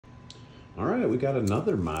All right, we got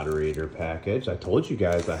another moderator package. I told you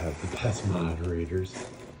guys I have the best moderators.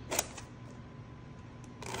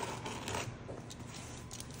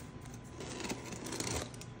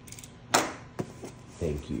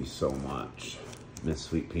 Thank you so much, Miss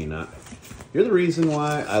Sweet Peanut. You're the reason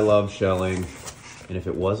why I love shelling. And if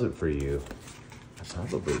it wasn't for you, I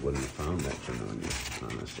probably wouldn't have found that Junonia,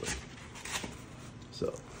 honestly.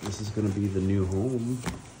 So this is gonna be the new home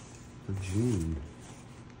for June.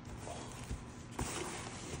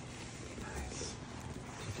 Nice.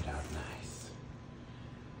 Take it out nice.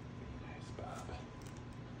 Nice, Bob.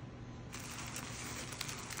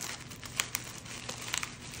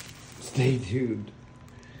 Stay tuned.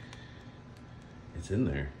 It's in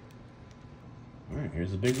there. All right,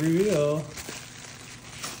 here's a big reveal.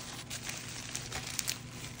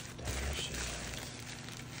 There she is.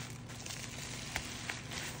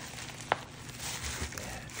 Look at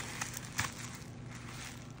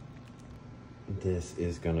that. This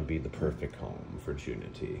is gonna be the perfect home for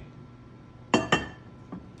Junity.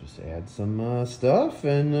 Just add some stuff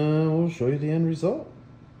and we'll show you the end result.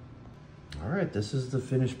 All right, this is the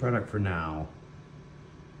finished product for now.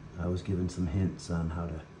 I was given some hints on how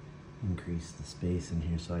to increase the space in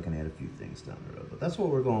here, so I can add a few things down the road. But that's what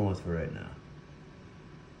we're going with for right now.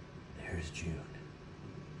 There's June.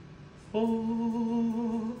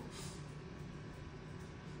 Oh.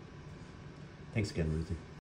 Thanks again, Ruthie.